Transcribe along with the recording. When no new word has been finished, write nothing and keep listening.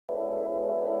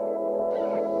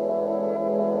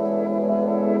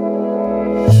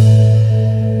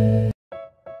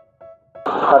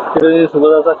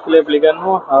sudah tak pelikan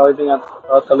mo, awal dengan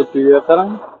kalau video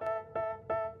kan,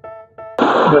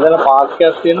 betul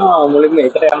podcast ini, mulai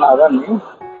mereka yang ada nih.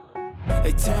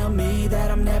 They tell me that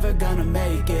I'm never gonna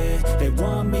make it. They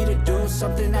want me to do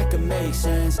something that could make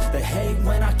sense. They hate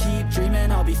when I keep dreaming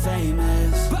I'll be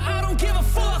famous, but I don't give a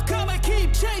fuck, I'ma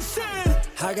keep chasing.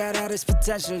 I got all this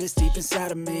potential that's deep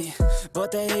inside of me, but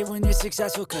they hate when you're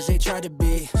successful cause they try to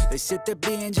be. They sit there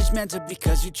being judgmental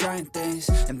because you're trying things,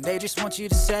 and they just want you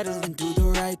to settle and do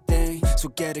the right thing. So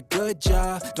get a good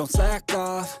job, don't slack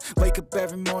off. Wake up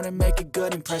every morning, make a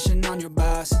good impression on your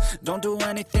boss. Don't do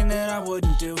anything that I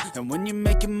wouldn't do, and when you're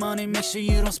making money, make sure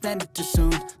you don't spend it too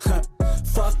soon.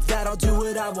 Fuck that, I'll do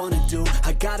what I wanna do.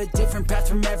 I got a different path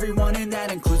from everyone, and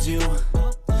that includes you.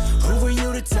 Who are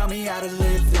you to tell me how to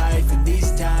live life? In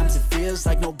these times it feels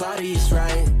like nobody's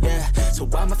right, yeah. So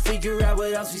I'ma figure out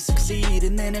what else we succeed,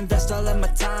 and then invest all of my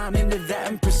time into that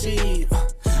and proceed.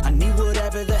 I need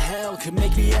whatever the hell could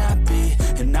make me happy,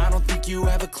 and I don't think you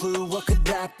have a clue what could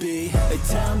that be. They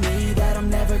tell me that I'm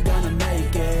never gonna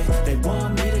make it. They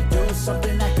want me to do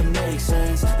something that could make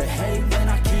sense. They hate when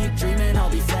I keep dreaming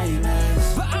I'll be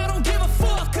famous, but I don't give a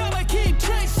fuck, I'ma keep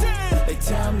chasing. They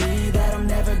tell me that I'm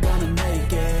never gonna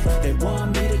make it. They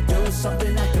want me to do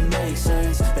something that can make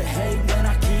sense. They hate when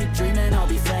I keep dreaming I'll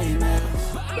be famous,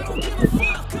 but I don't give a fuck.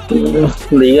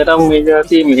 Dia orang meja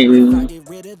tim ini,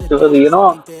 so you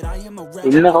know,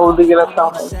 ini kau dikira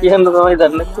tahu, kian tu kau dah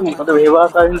nak tu, macam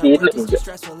bahasa ini dia ni.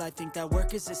 I think that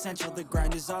work is essential. The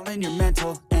grind is all in your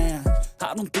mental, and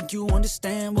I don't think you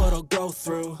understand what I'll go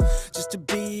through just to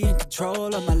be in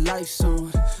control of my life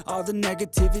soon. All the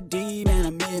negativity, man,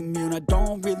 I'm immune. I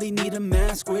don't really need a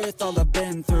mask with all I've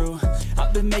been through.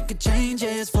 I've been making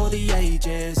changes for the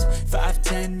ages.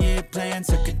 5-10 year plans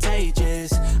are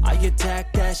contagious. I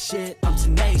attack that shit, I'm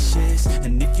tenacious.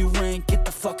 And if you ain't, get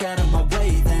the fuck out of my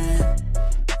way then.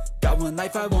 Got one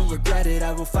life, I won't regret it.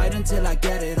 I will fight until I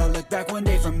get it. I'll look back one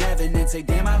day from heaven and say,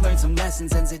 damn, I learned some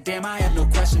lessons. And say, damn, I had no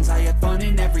questions. I had fun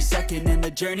in every second, and the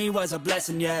journey was a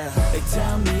blessing, yeah. They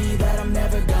tell me that I'm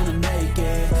never gonna make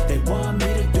it. They want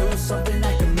me to do something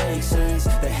that can make sense.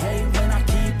 They hate when I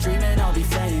keep dreaming I'll be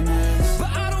famous, but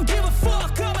I don't give a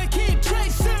fuck, I'ma keep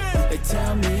chasing. They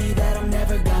tell me that I'm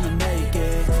never gonna make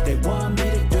it. They want me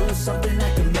to do something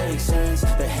that can make sense.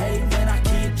 They hate when I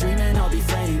keep dreaming I'll be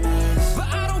famous, but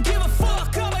I don't give a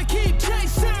fuck, I'ma keep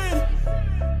chasing.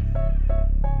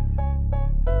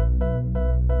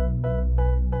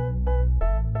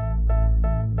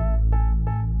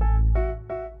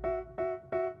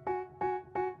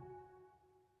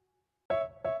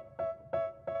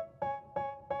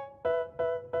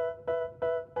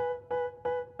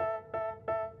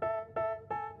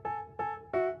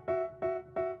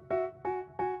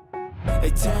 They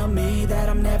tell me that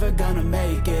I'm never gonna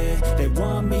make it. They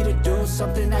want me to do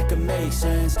something that can make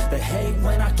sense. They hate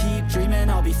when I keep dreaming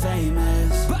I'll be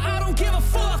famous, but I don't give a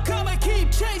fuck, I'ma keep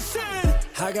chasing.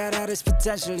 I got all this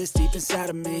potential that's deep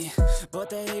inside of me, but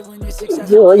they hate when you're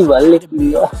successful.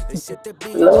 They sit there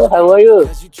being Hello, how are you?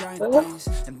 because you're trying things,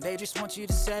 and they just want you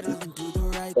to settle and do the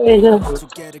right thing. So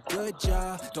get a good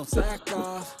job, don't slack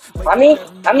off. Mami,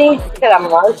 kita lama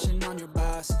mal.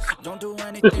 Don't do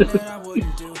anything that I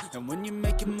wouldn't do, and when you're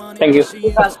making money, Thank you. make sure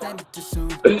you don't spend it too soon.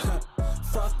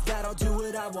 Fuck that, I'll do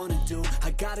what I wanna do.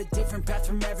 I got a different path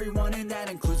from everyone, and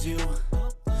that includes you.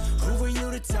 Who are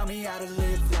you to tell me how to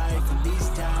live life in these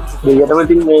times? Dia ada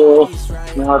macam ni,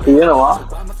 mengerti ya, nama.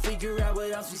 So I'ma figure out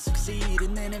what else we succeed,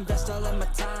 and then invest all of my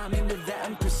time into that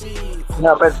and proceed.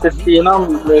 Nak pasti no,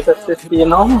 mereka pasti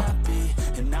no.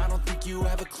 And I don't think you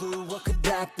have a clue what could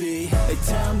that be. They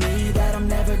tell me that I'm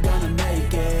never gonna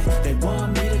make it. They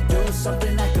want me to do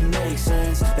something that can make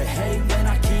sense. They hate when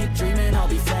I keep dreaming I'll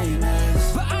be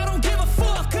famous, but I don't give a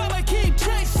fuck, I'ma keep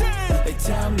chasing. They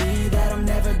tell me that I'm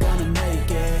never gonna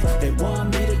make it. They want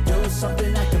me to do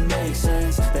something that can make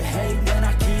sense. They hate when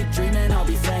I keep dreaming I'll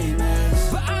be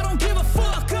famous, but I don't give a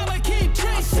fuck, I'ma keep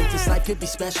chasing. I think this life could be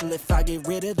special if I get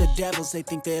rid of the devils. They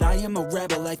think that I am a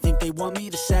rebel. I think they want me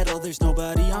to settle. There's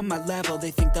nobody on my level.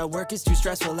 They think that work is too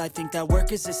stressful. I think that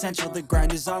work is essential. The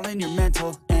grind is all in your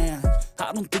mental, and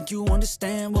I don't think you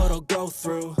understand what I'll go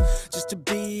through just to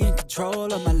be in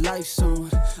control of my life soon.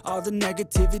 All the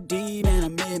negativity, man,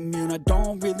 I'm immune. I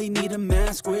don't really need a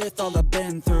mask with all I've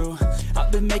been through.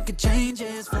 I've been making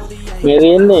changes for the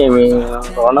मेरी ini,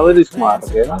 orang itu smart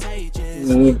ya.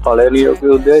 Ini kalau dia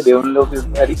udah dia udah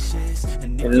very,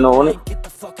 no ni.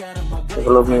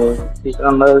 Kalau ni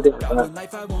sekarang dah dia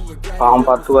paham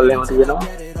patu kali macam ni, no.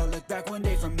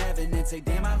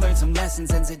 some lessons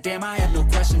and said, damn, I had no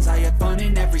questions. I had fun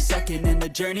in every second and the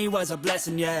journey was a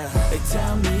blessing, yeah. They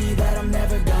tell me that I'm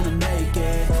never gonna make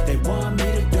it. They want me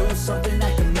to do something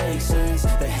that can make sense.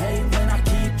 They hate when I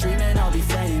keep dreaming I'll be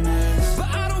famous, but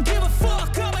I don't give a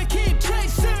fuck, I'ma keep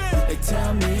chasing. They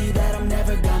tell me that I'm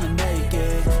never gonna make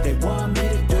it. They want me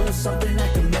to do something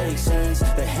that can make sense.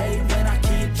 They hate when I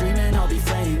keep dreaming I'll be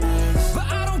famous, but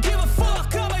I don't give a fuck,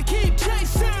 I'ma keep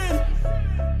chasing.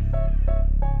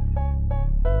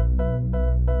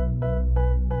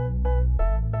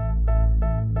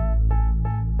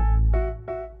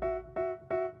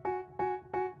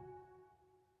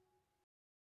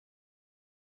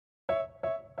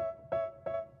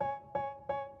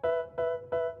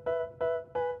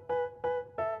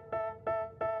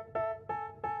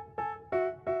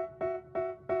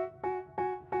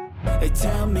 They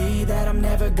tell me that I'm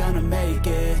never gonna make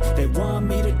it. They want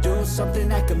me to do something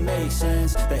that can make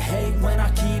sense. They hate when I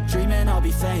keep dreaming I'll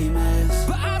be famous,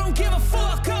 but I don't give a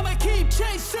fuck, I'ma keep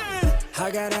chasing. I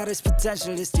got all this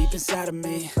potential that's deep inside of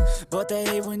me, but they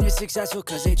hate when you're successful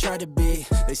cause they try to be.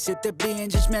 They sit there being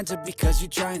judgmental because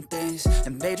you're trying things,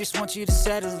 and they just want you to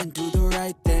settle and do the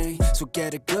right thing. So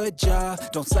get a good job,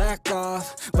 don't slack off.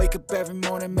 Wake up every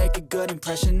morning, make a good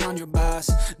impression on your boss.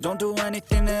 Don't do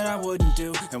anything that I wouldn't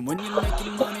do, and when you're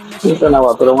making money, make sure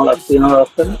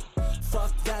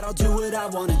fuck that, I'll do what I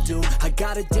wanna do. I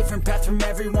got a different path from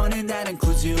everyone and that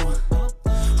includes you.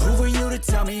 Who are you to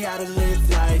tell me how to live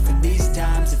life? In these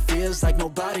times it feels like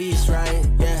nobody is right,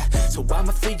 yeah. So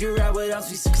I'ma figure out what else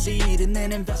we succeed, and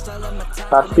then invest all of my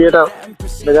time in that and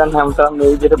proceed. Hell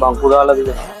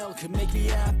could make me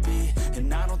happy,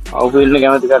 and I don't think අවුල් ඉන්න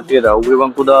කැමති කට්ටියට අවුල්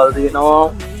බංකු දාලා තියෙනවා.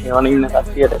 ඒවන ඉන්න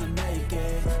කට්ටියට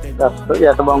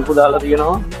යට බංකු දාලා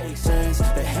තියෙනවා.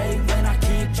 they hate when I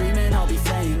keep dreaming I'll be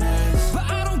famous, but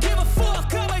I don't give a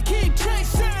fuck, I'ma keep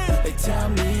chasing. They tell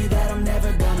me that I'm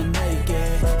never gonna make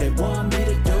it. They want me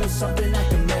to do something that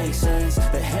can make sense.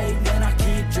 They hate when I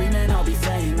keep dreaming I'll be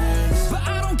famous, but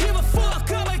I don't give a fuck,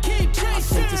 I'ma keep chasing. I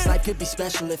think this life could be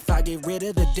special if I get rid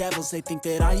of the devils. They think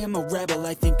that I am a rebel,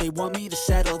 I think they want me to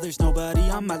settle. There's nobody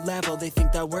on my level. They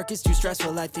think that work is too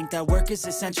stressful, I think that work is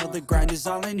essential. The grind is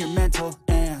all in your mental,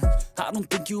 and I don't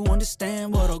think you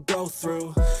understand what I'll go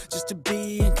through just to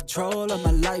be in control of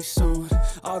my life soon.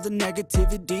 All the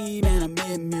negativity, man, I'm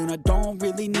immune. I don't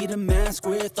really need a mask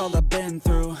with all I've been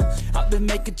through. I've been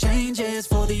making changes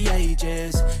for the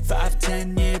ages.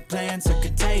 5-10 year plans are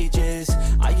contagious.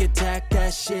 I attack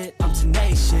that shit, I'm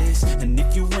tenacious. And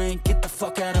if you ain't, get the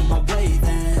fuck out of my way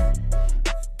then.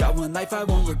 Got one life, I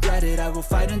won't regret it. I will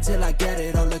fight until I get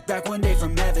it. I'll look back one day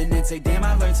from heaven and say, damn,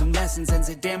 I learned some lessons. And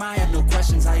say, damn, I have no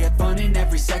questions. I had fun in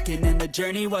every second, and the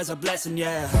journey was a blessing,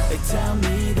 yeah. They tell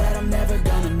me that I'm never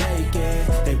gonna make it.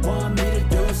 They want me to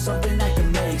do something that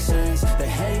can make sense. They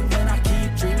hate when I keep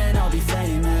dreaming I'll be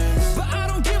famous, but I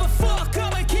don't give a fuck,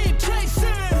 I'ma keep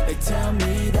chasing. They tell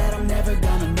me that I'm never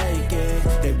gonna make it.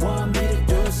 They want me to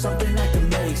do something that can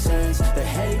make sense. They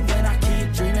hate when I keep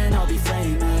dreaming I'll be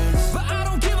famous, but I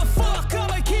don't give a fuck,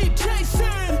 I'ma keep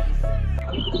chasing.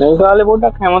 මේ කාලේ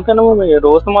පොඩ්ඩක් හැමතැනම මේ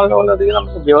rose මල් වල තියෙන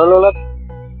ගෙවල් වල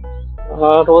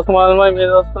රෝස් මල්මයි මේ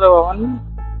දවස්වල වවන්නේ.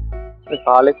 මේ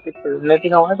කාලෙත් එක්ක නැති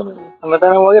කමකට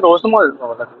හැමතැනම වගේ රෝස් මල්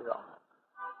වල තියෙනවා.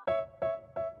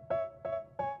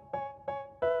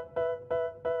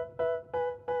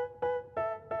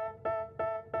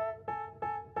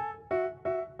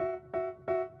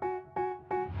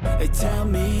 They tell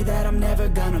me that I'm never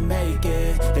gonna make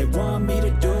it. They want me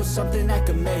to do something that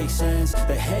can make sense.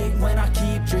 They hate when I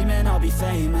keep dreaming I'll be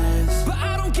famous, but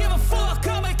I don't give a fuck,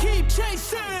 I'ma keep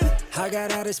chasing. I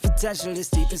got all this potential that's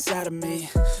deep inside of me,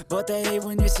 but they hate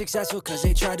when you're successful cause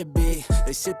they try to be.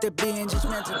 They sit there being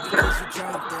judgmental because you're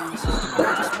trying things, and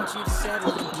they just want you to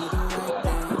settle and do the right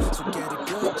thing. So get a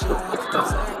good job, don't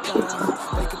slack off.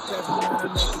 Wake up every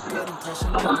morning, make a good impression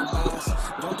on your boss.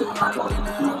 Don't do anything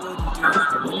that I wouldn't do,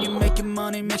 and when you're making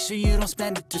money, make sure you don't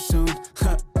spend it too soon.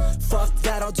 Fuck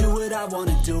that, I'll do what I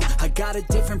wanna do. I got a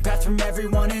different path from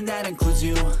everyone, and that includes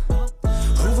you.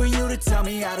 Who are you to tell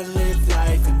me how to live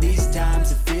life? In these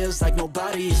times it feels like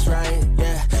nobody is right,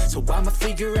 yeah. So I'ma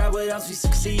figure out what else we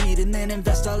succeed, and then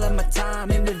invest all of my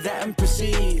time into that and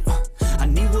proceed. I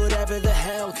need whatever the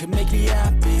hell could make me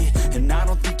happy, and I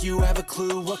don't think you have a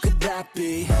clue what could that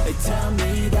be. They tell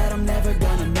me that I'm never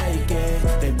gonna make it.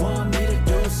 They want me to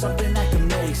do something that can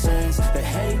make sense. They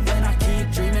hate when I keep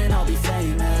dreaming I'll be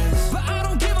famous, but I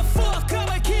don't give a fuck,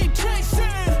 I'ma keep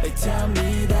chasing. They tell me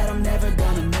that I'm never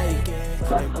gonna make it.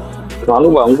 සාලු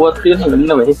බංකුවක් තියෙන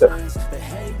ඉන්න මේක.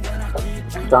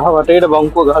 ගහ වටේට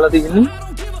බංකුව ගහලා තියෙන්නේ.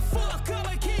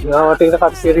 ගහ වටේට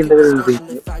කට්ටියට ඉඳගෙන ඉන්නේ.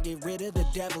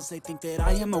 They think that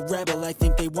I am a rebel, I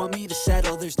think they want me to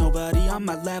settle. There's nobody on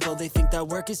my level. They think that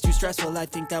work is too stressful, I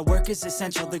think that work is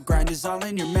essential. The grind is all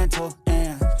in your mental,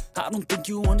 and I don't think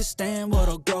you understand what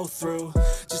I'll go through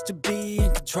just to be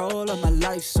in control of my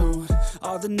life soon.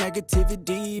 All the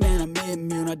negativity, man, I'm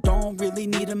immune. I don't really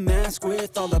need a mask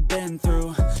with all I've been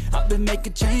through. I've been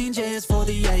making changes for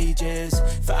the ages.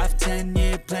 5,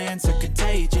 10-year plans are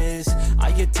contagious. I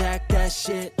attack that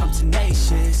shit, I'm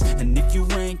tenacious. And if you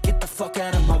ain't, get the fuck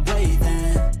out of my way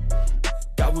then.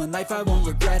 Got one life, I won't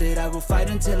regret it. I will fight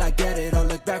until I get it. I'll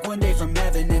look back one day from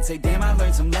heaven and say, damn, I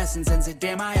learned some lessons. And say,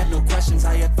 damn, I have no questions.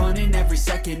 I had fun in every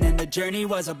second, and the journey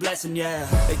was a blessing, yeah.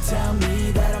 They tell me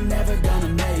that I'm never gonna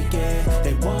make it.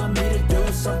 They want me to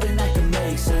do something that can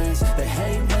make sense. They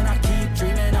hate when I keep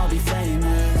dreaming I'll be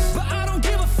famous, but I don't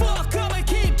give a fuck, I'ma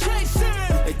keep chasing.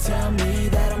 They tell me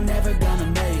that I'm never gonna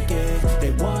make it.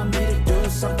 They want me to do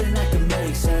something that can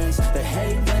make sense. They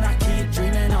hate when I keep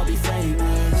dreaming I'll be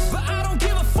famous, but I don't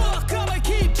give a fuck, I'ma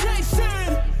keep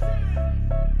chasing.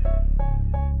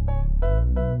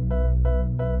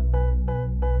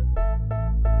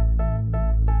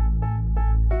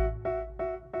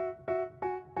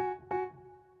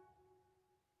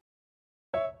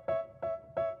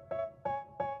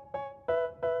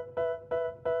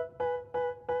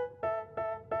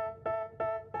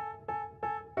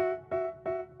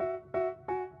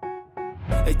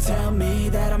 They tell me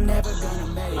that I'm never gonna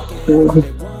make it.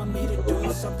 They want me to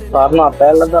do something karena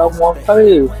apel ada mau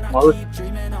kali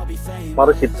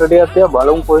malu citra dia tiap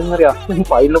balung poin ngeri aku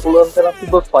final keluar terapi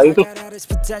buat final. This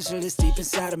potential is deep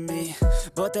inside of me,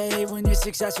 but they hate when you're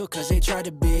successful cause they try to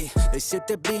be. They sit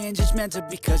there being judgmental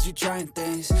because you're trying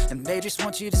things, and they just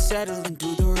want you to settle and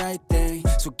do the right thing.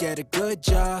 So get a good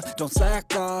job, don't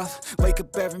slack off. Wake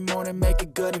up every morning, make a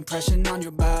good impression on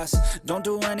your boss. Don't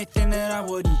do anything that I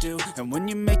wouldn't do, and when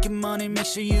you're making money, make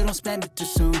sure you don't spend it too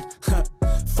soon.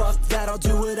 Fuck that, I'll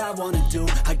do what I wanna do.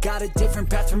 I got a different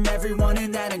path from everyone,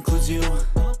 and that includes you.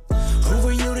 Who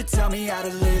are you to tell me how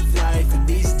to live life? In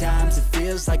these times it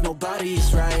feels like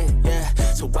nobody's right, yeah.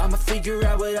 So I'ma figure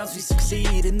out what else we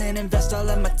succeed, and then invest all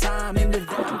of my time into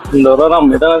that. Could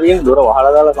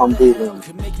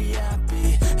make me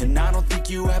happy, and I don't think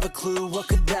you have a clue what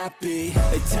could that be.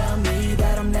 They tell me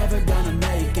that I'm never gonna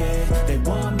make it. They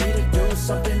want me to do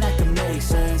something that can make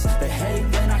sense. They hate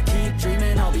when I keep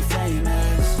dreaming I'll be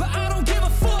famous, but I don't give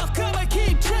a fuck, I'ma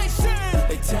keep chasing.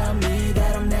 They tell me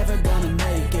that I'm never gonna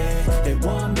make it. They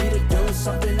want me to do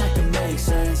something that can make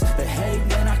sense. They hate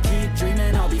when I keep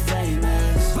dreaming I'll be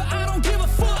famous, but I don't give a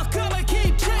fuck, I'ma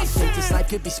keep chasing. I think this life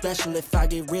could be special if I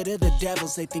get rid of the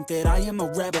devils. They think that I am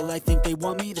a rebel, I think they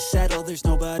want me to settle. There's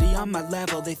nobody on my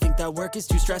level. They think that work is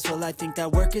too stressful, I think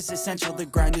that work is essential. The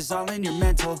grind is all in your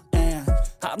mental, and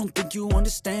I don't think you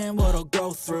understand what I'll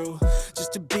go through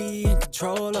just to be in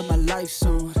control of my life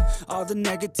soon. All the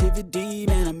negativity,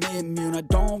 man, I'm immune. I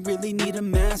don't really need a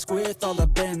mask with all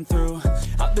I've been through.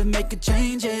 I've been making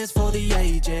changes for the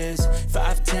ages.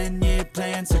 5, 10-year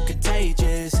plans are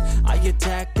contagious. I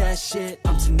attack that shit,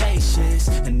 I'm tenacious.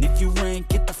 And if you ain't,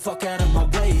 get the fuck out of my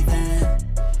way then.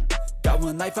 Got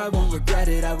one life, I won't regret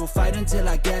it. I will fight until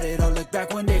I get it. I'll look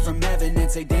back one day from heaven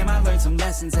and say, damn, I learned some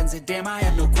lessons. And say, damn, I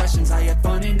have no questions. I had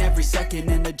fun in every second,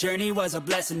 and the journey was a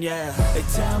blessing, yeah. They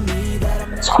tell me that I'm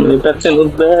never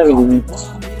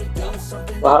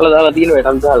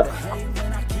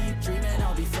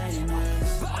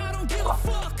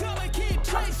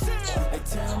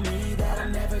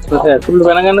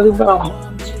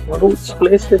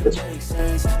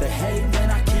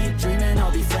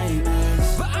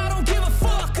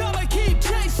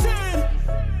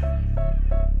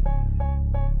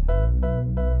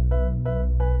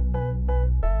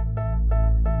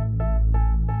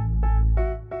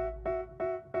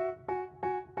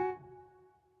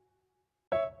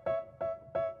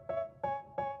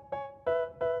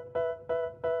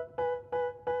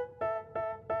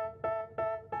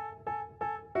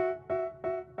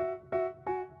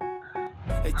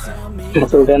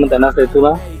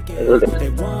They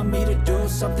want me to do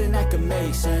something that can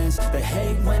make sense. They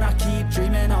hate when I keep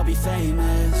dreaming I'll be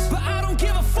famous, but I don't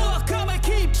give a fuck, I'ma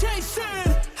keep chasing.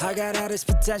 I got all this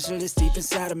potential that's deep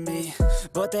inside of me,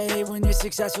 but they hate when you're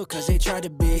successful cause they try to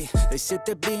be. They sit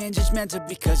there being judgmental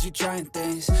because you're trying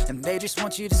things, and they just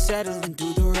want you to settle and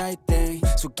do the right thing.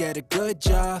 So get a good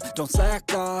job, don't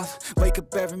slack off. Wake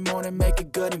up every morning, make a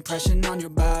good impression on your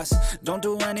boss. Don't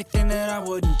do anything that I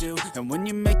wouldn't do, and when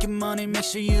you're making money, make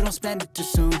sure you don't spend it too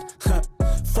soon.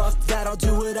 Fuck that, I'll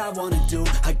do what I wanna do.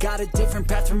 I got a different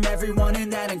path from everyone,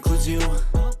 and that includes you.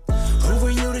 Who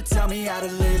are you to tell me how to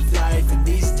live life? In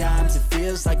these times it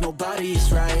feels like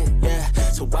nobody's right, yeah.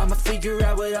 So I'ma figure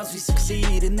out what else we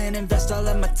succeed, and then invest all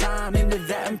of my time into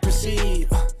that and proceed.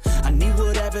 I need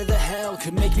whatever the hell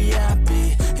could make me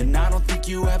happy, and I don't think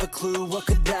you have a clue what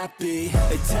could that not be.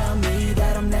 They tell me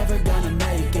that I'm never gonna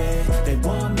make it. They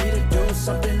want me to do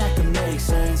something that can make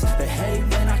sense. They hate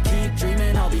when I keep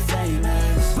dreaming I'll be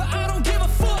famous, but I don't give a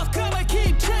fuck, I'ma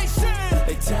keep chasing.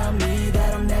 They tell me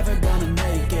that I'm never gonna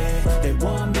make it. They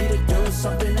want me to do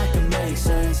something that can make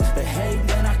sense. They hate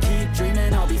when I keep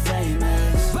dreaming I'll be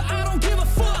famous, but I don't give a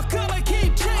fuck, I'ma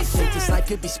keep chasing. I think this life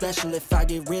could be special if I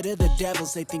get rid of the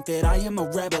devils. They think that I am a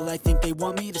rebel, I think they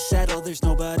want me to settle. There's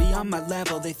nobody on my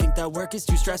level. They think that work is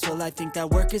too stressful, I think that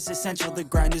work is essential. The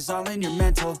grind is all in your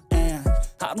mental, and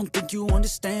I don't think you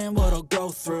understand what I'll go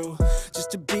through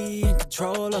just to be in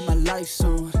control of my life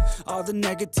soon. All the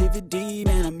negativity,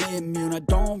 man, I'm immune. I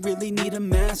don't really need a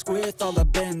mask with all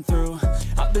I've been through.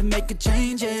 I've been making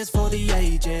changes for the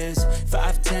ages.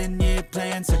 5-10 year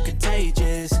plans are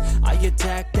contagious. I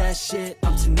attack that shit,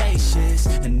 I'm tenacious.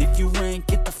 And if you ain't,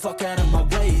 get the fuck out of my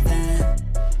way then.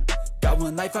 Got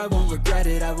one life, I won't regret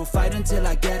it. I will fight until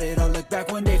I get it. I'll look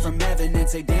back one day from heaven and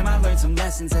say, damn, I learned some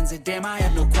lessons. And say, damn, I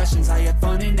had no questions. I had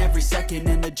fun in every second,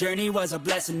 and the journey was a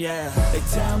blessing, yeah. They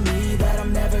tell me that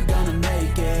I'm never gonna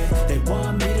make it. They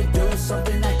want me to do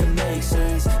something that can make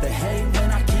sense. They hate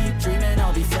when I keep dreaming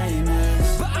I'll be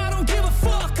famous, but I don't give a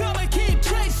fuck, I'ma keep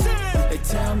chasing. They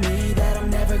tell me that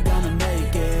I'm never gonna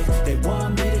make it. They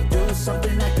want me to do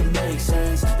something that can make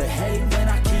sense. They hate when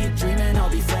I keep dreaming I'll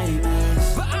be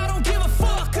famous, but I don't give a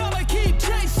fuck, I'ma keep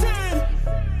chasing.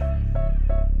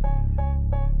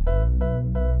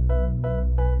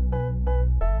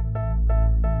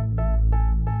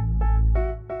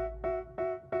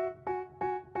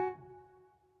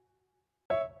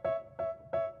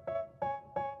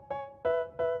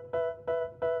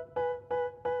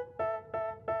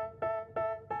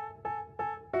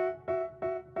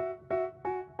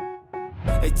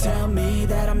 They tell me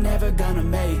that I'm never gonna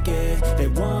make it. They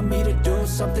want me to do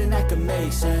something that can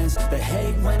make sense. They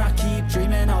hate when I keep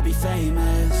dreaming I'll be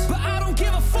famous, but I don't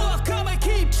give a fuck, I'ma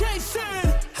keep chasing.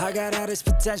 I got all this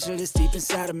potential that's deep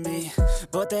inside of me,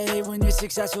 but they hate when you're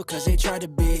successful cause they try to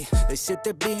be. They sit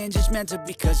there being judgmental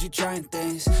because you're trying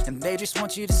things, and they just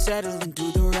want you to settle and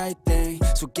do the right thing.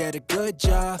 So get a good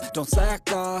job, don't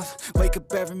slack off. Wake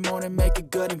up every morning, make a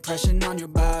good impression on your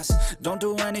boss. Don't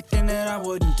do anything that I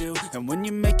wouldn't do, and when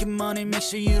you're making money, make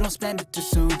sure you don't spend it too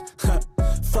soon.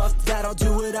 Fuck that, I'll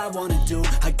do what I wanna do.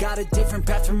 I got a different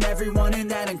path from everyone, and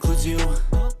that includes you.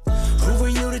 Who are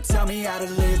you to tell me how to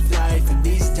live life? In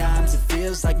these times it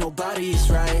feels like nobody is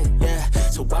right, yeah.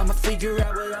 So I'ma figure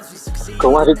out what else we succeed.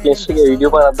 කොහොමද flash එකේ video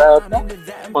පාරක් දාගත්තා.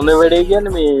 හොඳ වැඩේ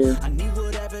කියන්නේ මේ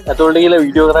ඇතුළට ගිහලා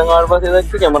video කරන් ආවට පස්සේ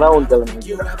දැක්ක කැමරාව ඔන් කරලා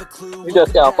වීඩියෝ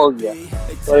එක ආපහු ගියා.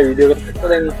 ඔය වීඩියෝ කරලා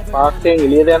දැන් පාස්ටෙන්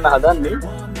එළියට යන්න හදන්නේ.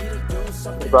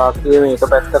 පාස්ටේ මේක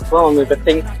පැත්තක් වම මේ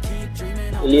පැත්තෙන්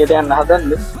එළියට යන්න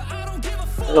හදන්නේ.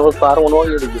 එනකොට පාර මොනවා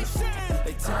වගේද?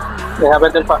 එහා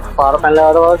පැත්තෙන් පාර පැනලා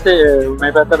ආවට පස්සේ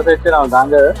මේ පැත්තට සෙට් වෙනවා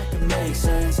ගඟ.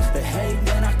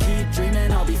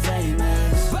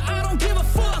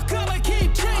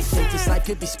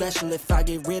 Could be special if I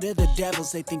get rid of the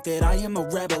devils. They think that I am a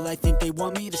rebel, I think they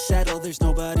want me to settle. There's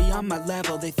nobody on my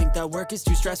level. They think that work is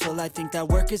too stressful, I think that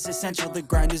work is essential. The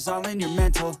grind is all in your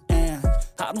mental, and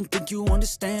I don't think you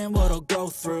understand what I'll go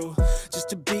through just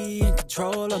to be in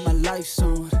control of my life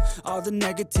soon. All the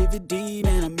negativity,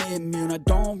 man, I'm immune. I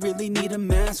don't really need a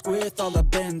mask with all I've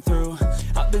been through.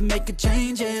 I've been making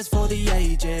changes for the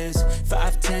ages.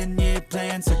 5-10 year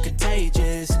plans are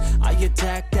contagious. I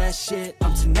attack that shit,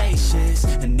 I'm tenacious.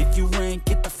 And if you ain't,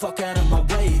 get the fuck out of my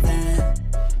way then.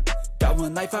 Got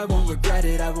one life, I won't regret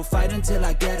it. I will fight until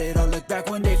I get it. I'll look back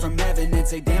one day from heaven and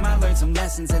say, damn, I learned some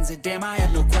lessons. And say, damn, I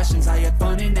had no questions. I had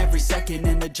fun in every second,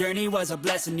 and the journey was a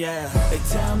blessing, yeah. They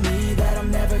tell me that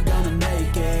I'm never gonna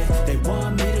make it. They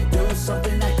want me to do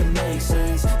something that can make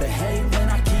sense. They hate when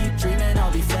I keep dreaming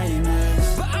I'll be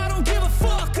famous, but I don't give a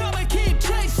fuck, I'ma keep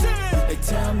chasing. They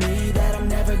tell me that I'm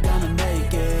never gonna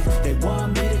make it. They want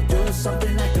me to do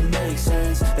something that can make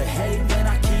sense. They hate when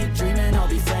I keep dreaming I'll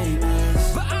be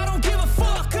famous, but I don't give a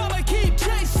fuck, I'ma keep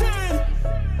chasing.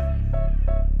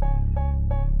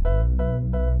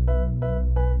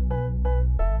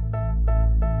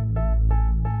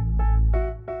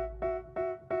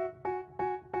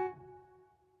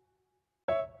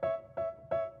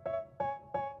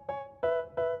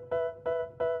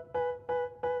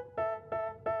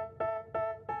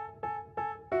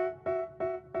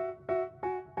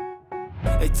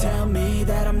 They tell me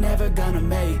that I'm never gonna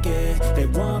make it. They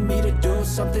want me to do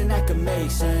something that can make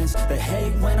sense. They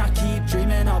hate when I keep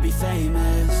dreaming I'll be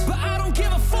famous, but I don't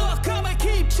give a fuck, I'ma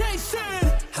keep chasing.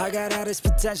 I got all this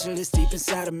potential, it's deep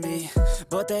inside of me.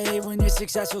 But they hate when you're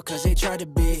successful cause they try to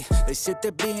be. They sit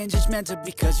there being judgmental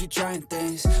because you're trying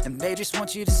things, and they just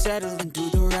want you to settle and do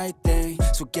the right thing.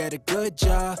 So get a good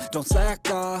job, don't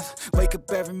slack off. Wake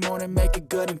up every morning, make a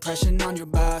good impression on your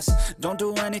boss. Don't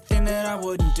do anything that I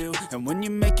wouldn't do. And when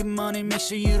you're making money, make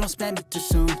sure you don't spend it too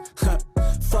soon.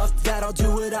 Fuck that, I'll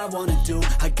do what I wanna do.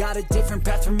 I got a different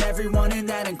path from everyone and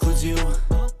that includes you.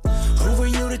 Who are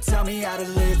you to tell me how to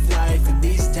live life? In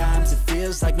these times it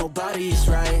feels like nobody's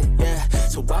right, yeah.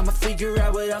 So I'ma figure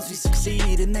out what else we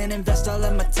succeed, and then invest all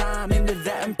of my time into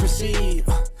that and proceed.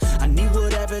 I need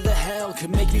whatever the hell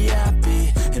could make me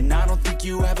happy, and I don't think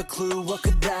you have a clue what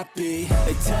could that be.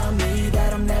 They tell me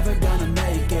that I'm never gonna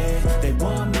make it. They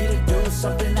want me to do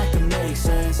something that can make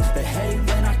sense. They hate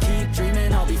when I keep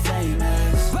dreaming I'll be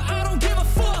famous, but I don't give a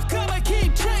fuck, I'ma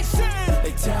keep chasing.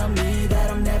 They tell me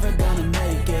that I'm never gonna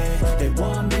make it. They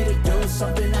want me to do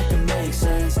something that can make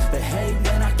sense. They hate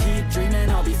when I keep dreaming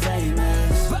I'll be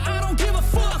famous, but I don't give a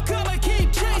fuck, I'ma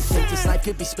keep chasing. I think this life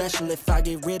could be special if I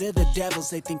get rid of the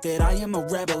devils. They think that I am a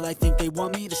rebel, I think they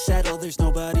want me to settle. There's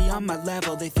nobody on my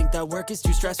level. They think that work is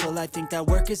too stressful, I think that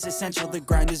work is essential. The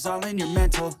grind is all in your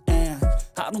mental, and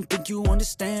I don't think you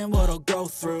understand what I'll go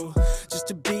through just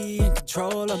to be in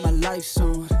control of my life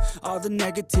soon. All the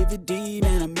negativity,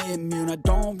 man, I'm immune. I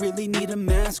don't really need a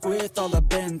mask with all I've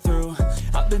been through.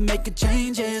 I've been making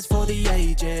changes for the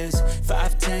ages.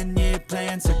 5-10 year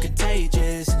plans are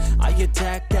contagious. I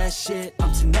attack that shit,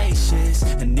 I'm tenacious.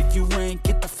 And if you ain't,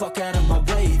 get the fuck out of my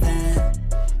way then.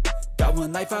 Got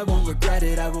one life, I won't regret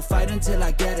it. I will fight until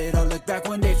I get it. I'll look back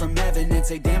one day from heaven and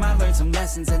say, damn, I learned some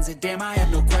lessons. And say, damn, I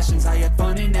have no questions. I had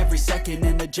fun in every second,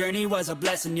 and the journey was a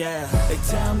blessing, yeah. They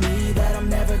tell me that I'm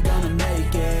never gonna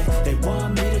make it. They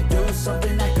want me to do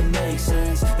something that can make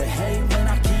sense. They hate when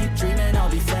I keep dreaming I'll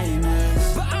be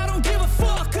famous, but I don't give a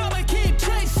fuck, I'ma keep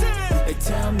chasing. They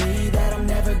tell me that I'm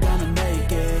never gonna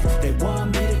make it. They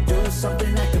want me to do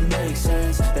something that can make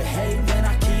sense. They hate when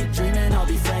I keep dreaming I'll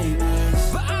be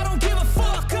famous, but I don't give a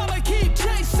fuck, I'ma keep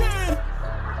chasing.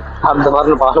 I'm the one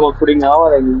who's putting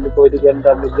out and you go to get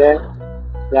up with them.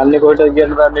 යන්නේ කොහෙට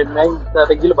කියන දන්නේ නැහැ.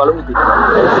 ඉස්සරහට ගිහලා බලමු ඉතින්.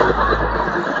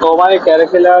 කොහොමයි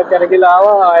කැරකිලා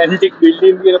ආවා antique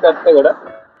building කියන පැත්තකට.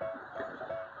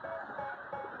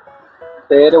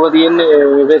 තේරෙව තියෙන්නේ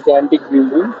මේ ඇන්ටික්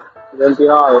බිල්ඩින්. දැන්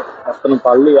තියෙනවා අස්සන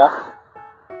පල්ලිය.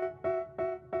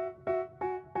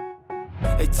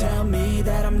 They tell me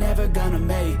that I'm never gonna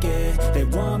make it. They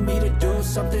want me to do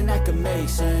something that can make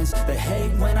sense. They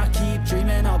hate when I keep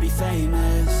dreaming I'll be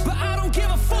famous, but I don't give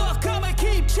a fuck, I'ma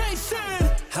keep chasing.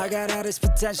 I got all this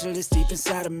potential, it's deep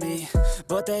inside of me.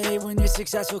 But they hate when you're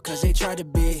successful cause they try to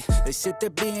be. They sit there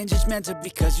being judgmental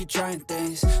because you're trying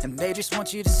things, and they just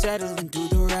want you to settle and do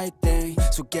the right thing.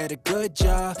 So get a good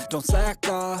job, don't slack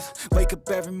off. Wake up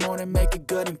every morning, make a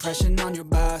good impression on your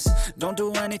boss. Don't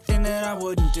do anything that I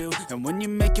wouldn't do. And when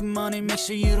you're making money, make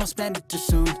sure you don't spend it too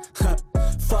soon.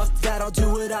 Fuck that, I'll do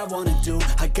what I wanna do.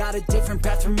 I got a different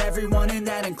path from everyone and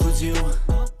that includes you.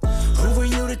 Who are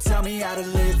you to tell me how to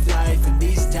live life? In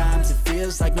these times it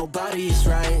feels like nobody's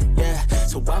right, yeah.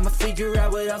 So I'ma figure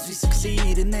out what else we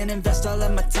succeed, and then invest all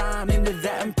of my time into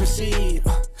that and proceed.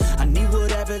 I need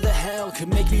whatever the hell could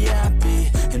make me happy,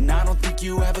 and I don't think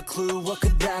you have a clue what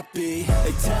could that be.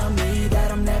 They tell me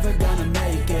that I'm never gonna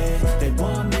make it. They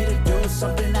want me to do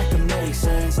something that can make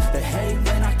sense. They hate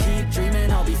when I keep dreaming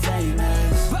I'll be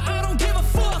famous, but I don't give a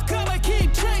fuck, I'ma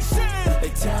keep chasing. They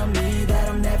tell me that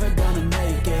I'm never gonna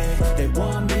make it. They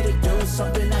want me to do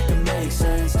something that can make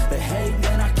sense. They hate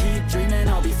when I keep dreaming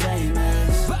I'll be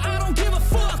famous, but I don't give a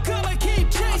fuck, I'ma keep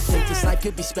chasing. I think this life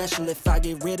could be special if I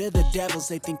get rid of the devils.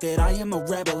 They think that I am a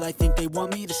rebel, I think they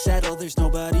want me to settle. There's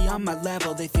nobody on my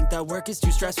level. They think that work is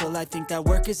too stressful, I think that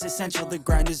work is essential. The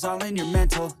grind is all in your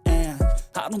mental, and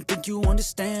I don't think you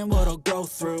understand what I'll go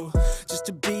through just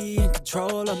to be in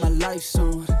control of my life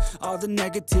soon. All the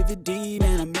negativity,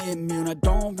 man, I'm immune. I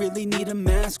don't really need a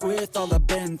mask with all I've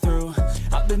been through.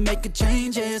 I've been making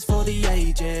changes for the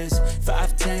ages.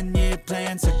 5-10 year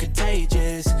plans are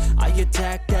contagious. I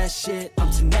attack that shit,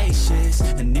 I'm tenacious.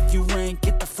 And if you ain't,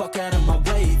 get the fuck out of my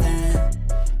way then.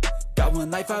 Got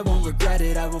one life, I won't regret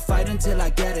it. I will fight until I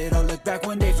get it. I'll look back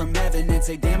one day from heaven and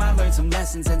say, damn, I learned some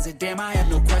lessons. And say, damn, I have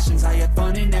no questions. I had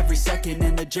fun in every second,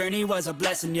 and the journey was a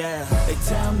blessing, yeah. They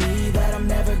tell me that I'm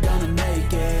never gonna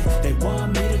make it. They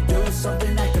want me to do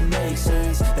something that can make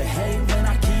sense. They hate when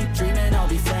I keep dreaming I'll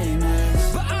be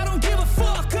famous, but I don't give a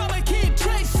fuck, I'ma keep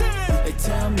chasing. They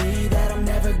tell me that I'm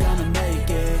never gonna make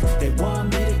it. They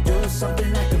want me to do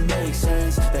something that can make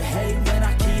sense. They hate when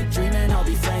I keep dreaming I'll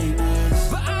be famous,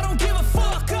 but I don't give a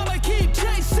fuck, I'ma keep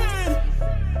chasing.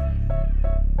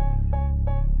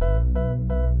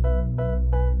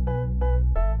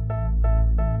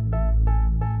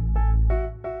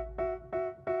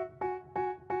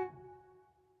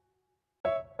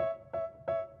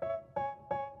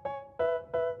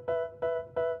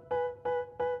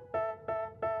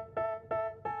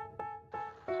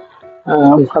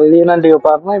 කල්ලියන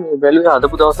ඩියපාරණයි මේ බැලුව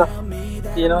හදපු දවසක්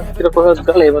තියෙනවා කියලා කොහොමද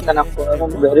කරලා ඒව තැනක්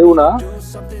හොයාගන්න බැරි වුණා.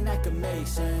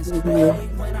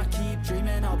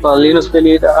 කල්ලියනස්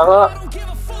එළියට ආවා.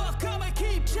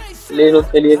 ලේනුත්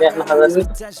එළියට යන්න හදන්නේ.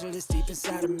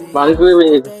 මං කිව්වේ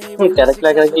මේ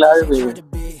කැරක්ලා මේ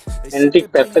එන්ටික්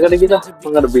පැත්තකට ගිහලා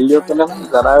මම අර බිල්ඩ් එක කරලා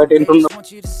ගරාවට එන්න උන්න.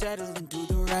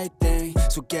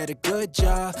 So get a good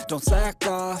job, don't slack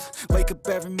off. Wake up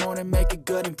every morning, make a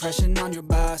good impression on your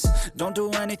boss. Don't do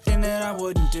anything that I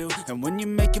wouldn't do. And when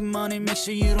you're making money, make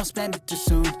sure you don't spend it too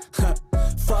soon.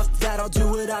 Fuck that, I'll do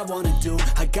what I wanna do.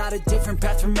 I got a different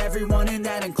path from everyone and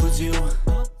that includes you.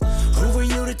 Who are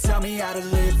you to tell me how to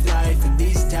live life? In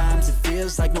these times it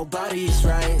feels like nobody's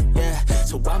right, yeah.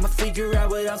 So I'ma figure out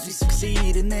what else we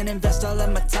succeed, and then invest all of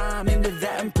my time into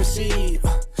that and proceed.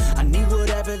 I need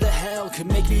whatever the hell can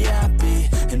make me happy,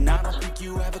 and I don't think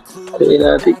you have a clue what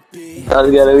that be.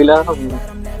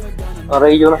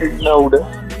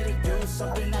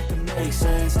 Make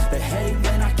sense. They hate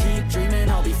when I keep dreaming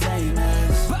I'll be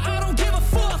famous, but I don't give a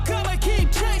fuck, I'ma keep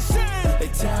chasing. They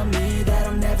tell me that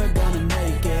I'm never gonna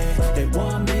make it. They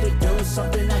want me to do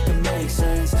something that can make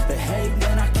sense. They hate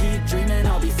when I keep dreaming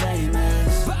I'll be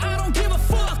famous, but I don't give a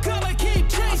fuck, I'ma keep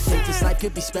chasing. I think this life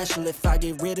could be special if I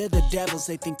get rid of the devils.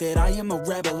 They think that I am a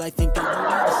rebel. I think they want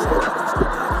me to settle. There's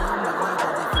no better on my level.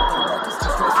 They think that work is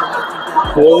too stressful.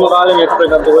 I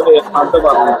think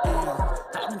that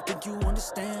I don't think you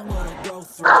understand what I go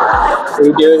through.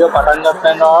 Video එක පටන්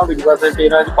ගන්නවා පිටිපස්සේ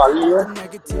තියෙනවා පල්ලිය.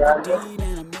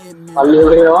 පල්ලිය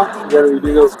වෙනවා. ඊට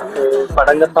video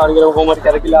පටන් ගන්නවා කියලා කොහොමද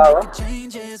කරකිලා ආවා.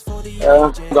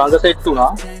 ගංග සෙට් වුණා.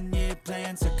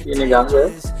 ඉන්නේ ගංග.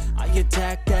 I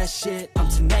attack that shit, I'm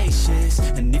tenacious.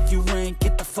 And if you ain't,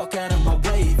 get the fuck out of my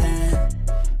way then.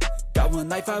 Got one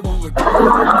life I won't regret.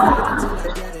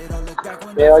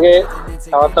 මේ වගේ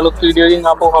තවත් අලුත් වීඩියෝ එකකින්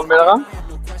ආපහු හම්බ වෙනකම්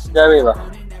ජය වේවා.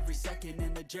 Every second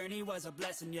in the journey was a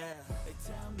blessing, yeah. They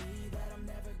tell me that I'm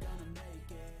never gonna